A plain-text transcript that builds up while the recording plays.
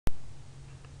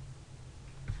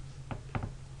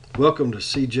Welcome to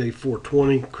CJ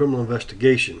 420 Criminal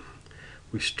Investigation.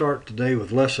 We start today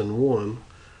with Lesson 1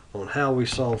 on how we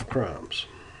solve crimes.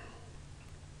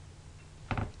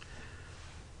 An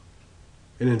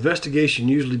investigation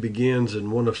usually begins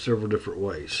in one of several different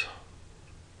ways.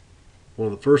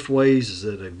 One of the first ways is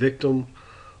that a victim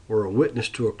or a witness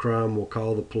to a crime will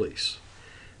call the police.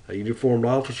 A uniformed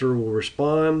officer will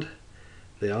respond.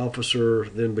 The officer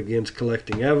then begins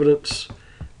collecting evidence.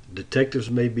 Detectives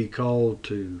may be called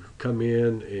to come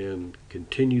in and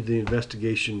continue the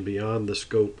investigation beyond the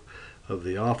scope of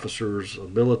the officer's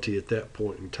ability at that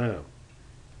point in time.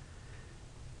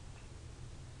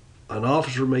 An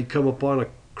officer may come upon a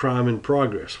crime in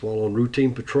progress. While on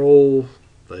routine patrol,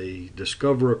 they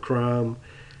discover a crime.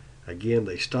 Again,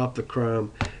 they stop the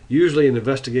crime. Usually an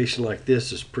investigation like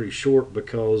this is pretty short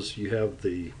because you have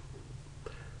the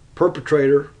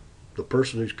perpetrator, the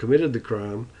person who's committed the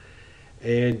crime,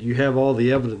 and you have all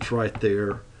the evidence right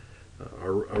there.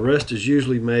 Arrest is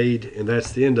usually made, and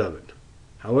that's the end of it.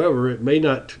 However, it may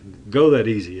not go that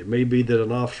easy. It may be that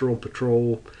an officer on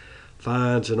patrol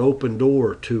finds an open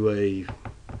door to a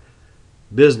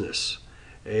business,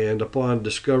 and upon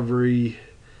discovery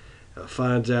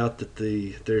finds out that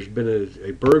there's been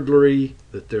a burglary,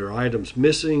 that there are items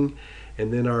missing,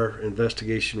 and then our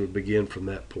investigation would begin from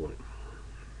that point.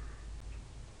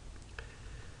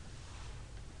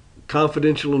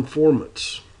 Confidential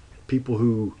informants, people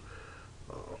who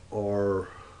are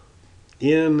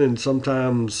in and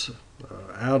sometimes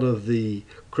out of the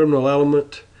criminal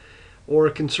element, or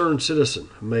a concerned citizen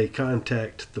may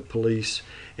contact the police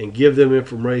and give them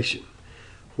information.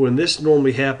 When this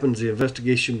normally happens, the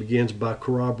investigation begins by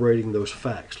corroborating those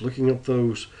facts, looking up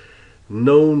those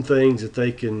known things that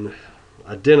they can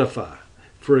identify.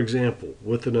 For example,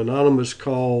 with an anonymous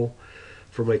call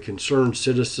from a concerned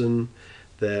citizen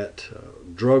that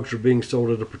drugs are being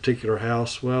sold at a particular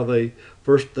house, well, they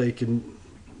can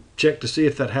check to see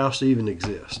if that house even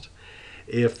exists,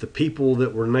 if the people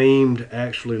that were named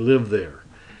actually live there.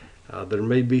 There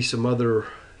may be some other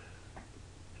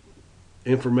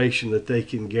information that they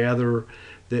can gather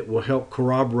that will help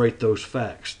corroborate those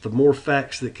facts. The more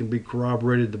facts that can be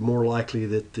corroborated, the more likely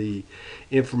that the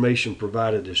information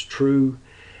provided is true,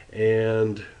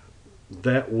 and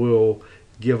that will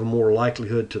give a more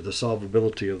likelihood to the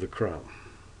solvability of the crime.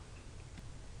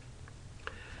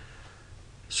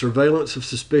 Surveillance of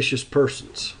suspicious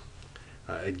persons.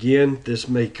 Again, this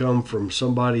may come from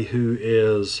somebody who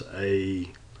is a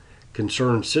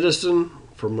concerned citizen,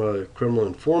 from a criminal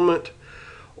informant,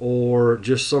 or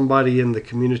just somebody in the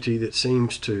community that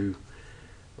seems to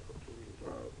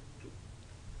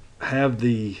have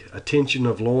the attention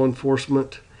of law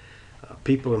enforcement,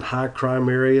 people in high crime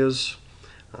areas.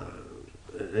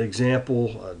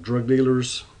 Example, drug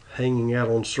dealers hanging out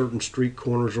on certain street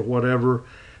corners or whatever,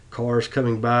 cars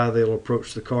coming by, they'll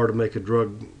approach the car to make a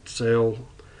drug sale.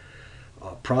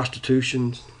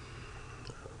 Prostitutes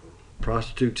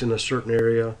in a certain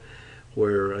area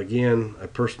where, again, a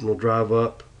person will drive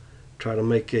up, try to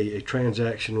make a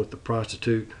transaction with the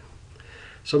prostitute.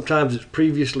 Sometimes it's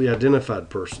previously identified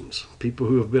persons, people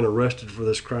who have been arrested for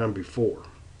this crime before.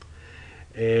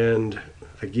 And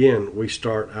again, we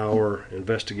start our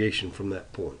investigation from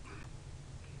that point.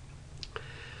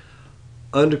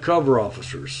 Undercover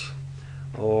officers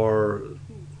are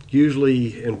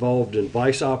usually involved in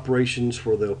vice operations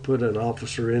where they'll put an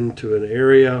officer into an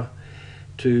area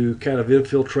to kind of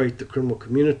infiltrate the criminal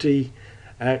community,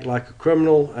 act like a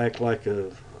criminal, act like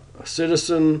a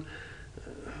citizen,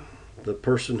 the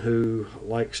person who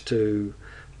likes to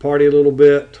party a little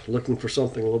bit, looking for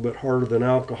something a little bit harder than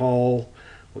alcohol.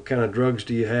 What kind of drugs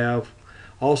do you have?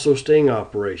 Also sting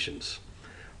operations,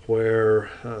 where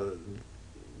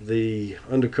the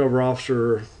undercover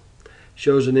officer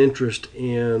shows an interest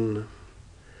in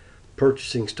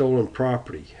purchasing stolen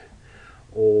property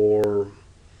or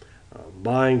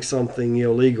buying something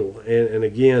illegal. And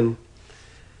again,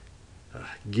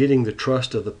 getting the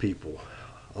trust of the people.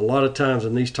 A lot of times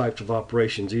in these types of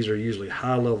operations, these are usually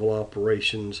high-level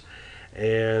operations,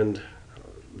 and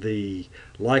the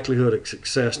likelihood of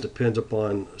success depends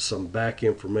upon some back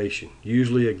information,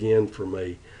 usually again from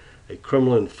a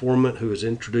criminal informant who has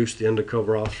introduced the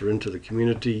undercover officer into the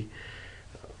community.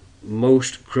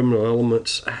 Most criminal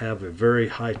elements have a very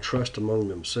high trust among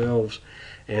themselves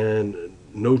and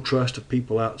no trust of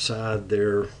people outside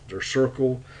their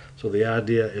circle. So the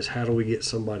idea is, how do we get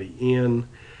somebody in?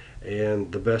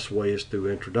 And the best way is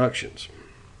through introductions.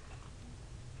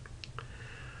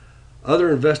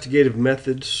 Other investigative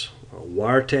methods,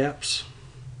 wiretaps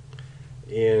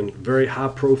in very high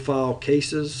profile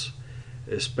cases,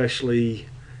 especially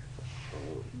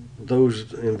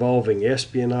those involving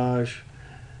espionage.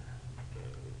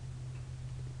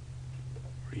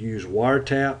 Use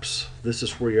wiretaps. This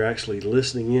is where you're actually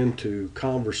listening in to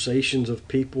conversations of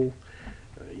people.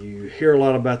 You hear a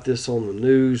lot about this on the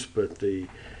news, but the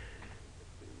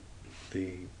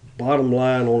bottom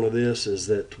line on this is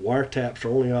that wiretaps are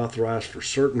only authorized for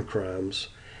certain crimes.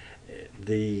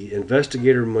 The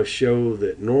investigator must show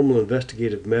that normal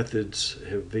investigative methods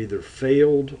have either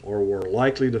failed or were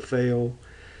likely to fail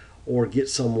or get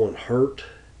someone hurt.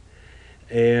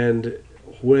 And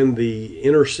when the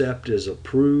intercept is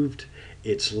approved,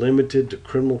 it's limited to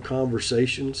criminal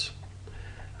conversations.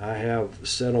 I have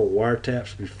sat on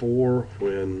wiretaps before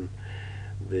when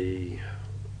the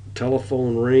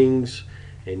telephone rings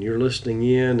and you're listening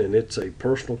in and it's a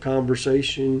personal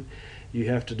conversation. You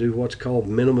have to do what's called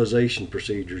minimization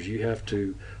procedures. You have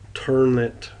to turn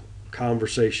that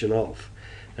conversation off.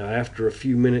 Now, after a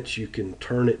few minutes, you can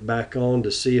turn it back on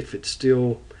to see if it's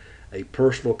still a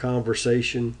personal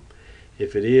conversation.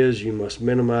 If it is, you must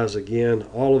minimize again.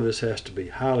 All of this has to be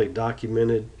highly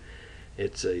documented.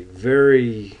 It's a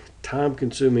very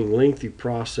time-consuming, lengthy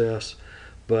process,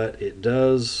 but it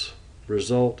does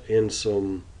result in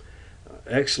some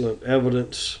excellent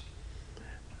evidence.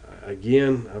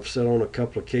 Again, I've sat on a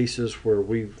couple of cases where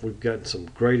we've gotten some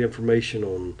great information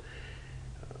on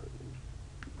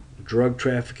drug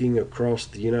trafficking across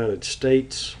the United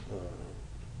States,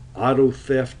 auto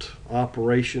theft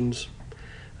operations.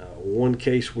 One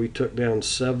case, we took down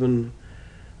 7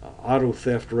 auto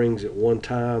theft rings at one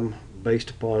time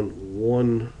based upon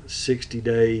one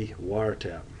 60-day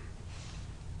wiretap.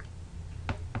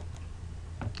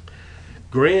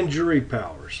 Grand jury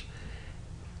powers.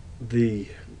 The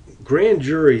grand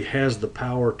jury has the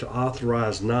power to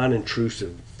authorize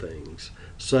non-intrusive things,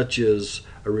 such as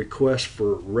a request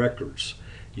for records.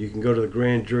 You can go to the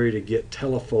grand jury to get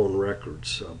telephone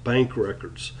records, bank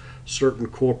records, certain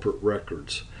corporate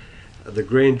records. The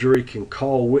grand jury can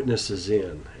call witnesses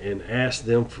in and ask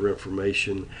them for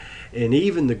information, and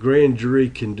even the grand jury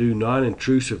can do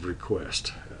non-intrusive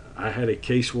requests. I had a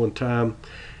case one time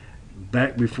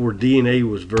back before DNA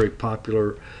was very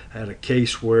popular. I had a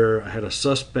case where I had a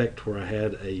suspect where I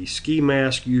had a ski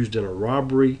mask used in a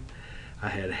robbery. I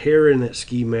had hair in that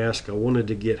ski mask. I wanted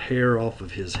to get hair off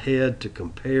of his head to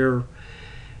compare.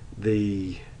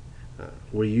 We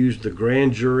used the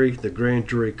grand jury. The grand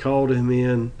jury called him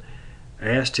in,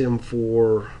 asked him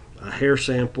for a hair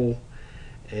sample,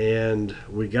 and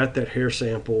we got that hair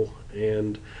sample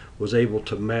and was able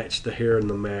to match the hair in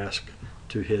the mask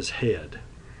to his head.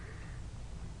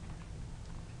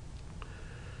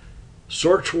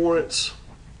 Search warrants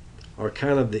are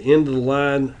kind of the end of the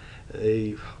line.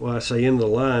 Well, I say end of the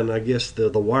line, I guess the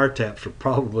wiretaps are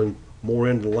probably more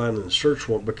end of the line than the search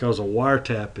warrant, because a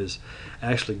wiretap is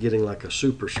actually getting like a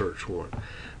super search warrant.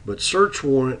 But search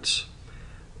warrants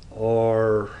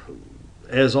are,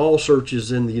 as all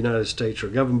searches in the United States, are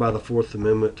governed by the Fourth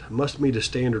Amendment, must meet a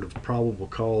standard of probable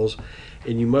cause,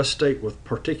 and you must state with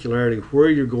particularity where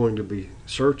you're going to be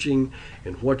searching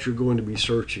and what you're going to be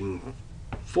searching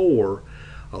for.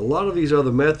 A lot of these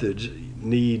other methods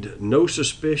need no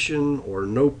suspicion or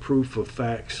no proof of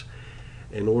facts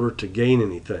in order to gain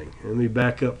anything. Let me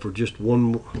back up for just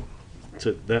one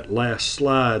to that last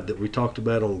slide that we talked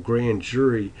about on grand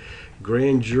jury.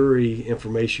 Grand jury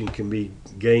information can be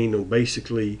gained on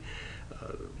basically,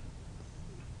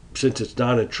 since it's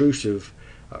non-intrusive,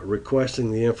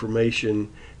 requesting the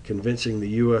information, convincing the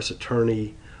U.S.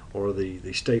 attorney or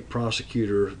the state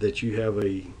prosecutor that you have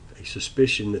a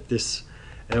suspicion that this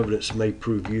evidence may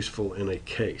prove useful in a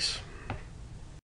case.